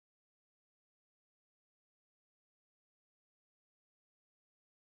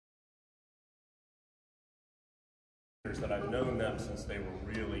that I've known them since they were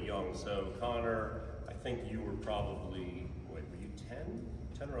really young. So Connor, I think you were probably, wait, were you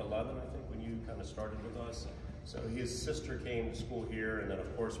 10 or 11, I think, when you kind of started with us. So his sister came to school here, and then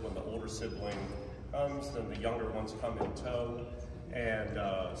of course when the older sibling comes, then the younger ones come in tow. And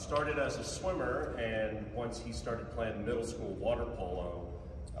started as a swimmer, and once he started playing middle school water polo,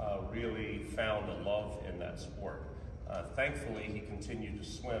 really found a love in that sport. Thankfully, he continued to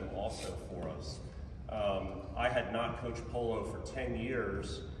swim also for us. I had not coached polo for 10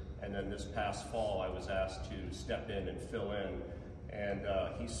 years, and then this past fall I was asked to step in and fill in, and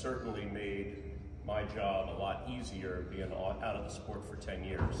he certainly made my job a lot easier being out of the sport for 10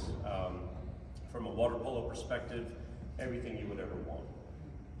 years. From a water polo perspective, everything you would ever want.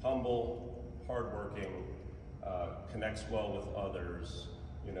 Humble, hardworking, connects well with others,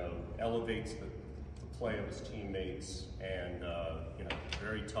 you know, elevates the play of his teammates, and you know,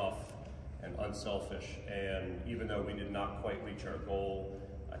 very tough and unselfish. And even though we did not quite reach our goal,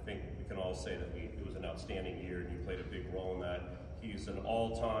 I think we can all say that it was an outstanding year, and you played a big role in that. He's an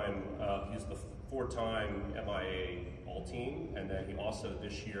all-time, he's the 4-time MIA All-Team, and then he also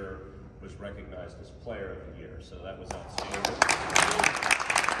this year was recognized as Player of the Year, so that was outstanding.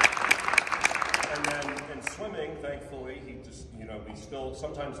 And then in swimming, thankfully, he just, you know, we still,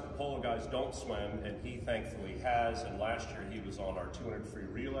 sometimes the polo guys don't swim, and he thankfully has, and last year he was on our 200 free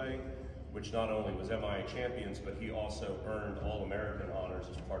relay, which not only was MIA champions, but he also earned All-American honors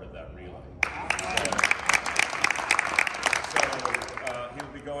as part of that relay.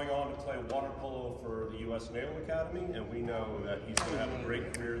 He'll be going on to play water polo for the USNA Academy, and we know that he's going to have a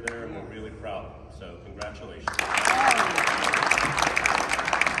great career there, and we're really proud of him. So congratulations.